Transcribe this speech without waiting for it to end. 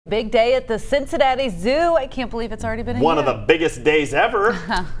Big day at the Cincinnati Zoo. I can't believe it's already been a year. One of the biggest days ever.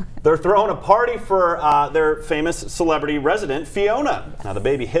 They're throwing a party for their famous celebrity resident, Fiona. Now, the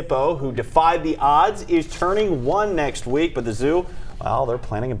baby hippo who defied the odds is turning 1 next week, but the zoo, well, they're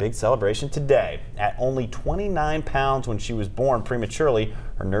planning a big celebration today. At only 29 pounds when she was born prematurely,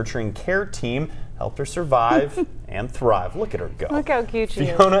 her nurturing care team helped her survive and thrive. Look at her go. Look how cute she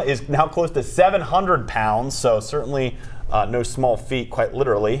is. Fiona is now close to 700 pounds, so certainly no small feat, quite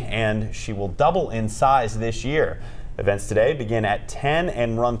literally, and she will double in size this year. Events today begin at 10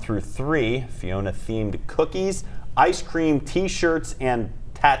 and run through 3. Fiona-themed cookies, ice cream, t-shirts, and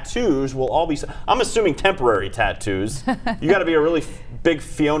tattoos will all be, I'm assuming, temporary tattoos. You got to be a really big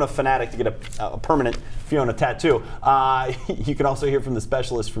Fiona fanatic to get a permanent Fiona tattoo. You can also hear from the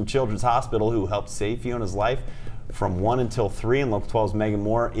specialist from Children's Hospital who helped save Fiona's life from 1 until 3, and Local 12's Megan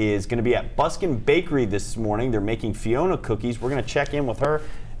Moore is going to be at Buskin Bakery this morning. They're making Fiona cookies. We're going to check in with her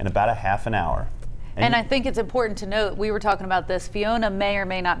in about a half an hour. And I think it's important to note, we were talking about this, Fiona may or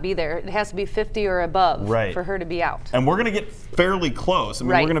may not be there. It has to be 50 or above for her to be out. And we're going to get fairly close. I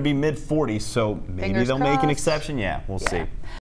mean, we're going to be mid-40s, so maybe they'll make an exception. Yeah, we'll see.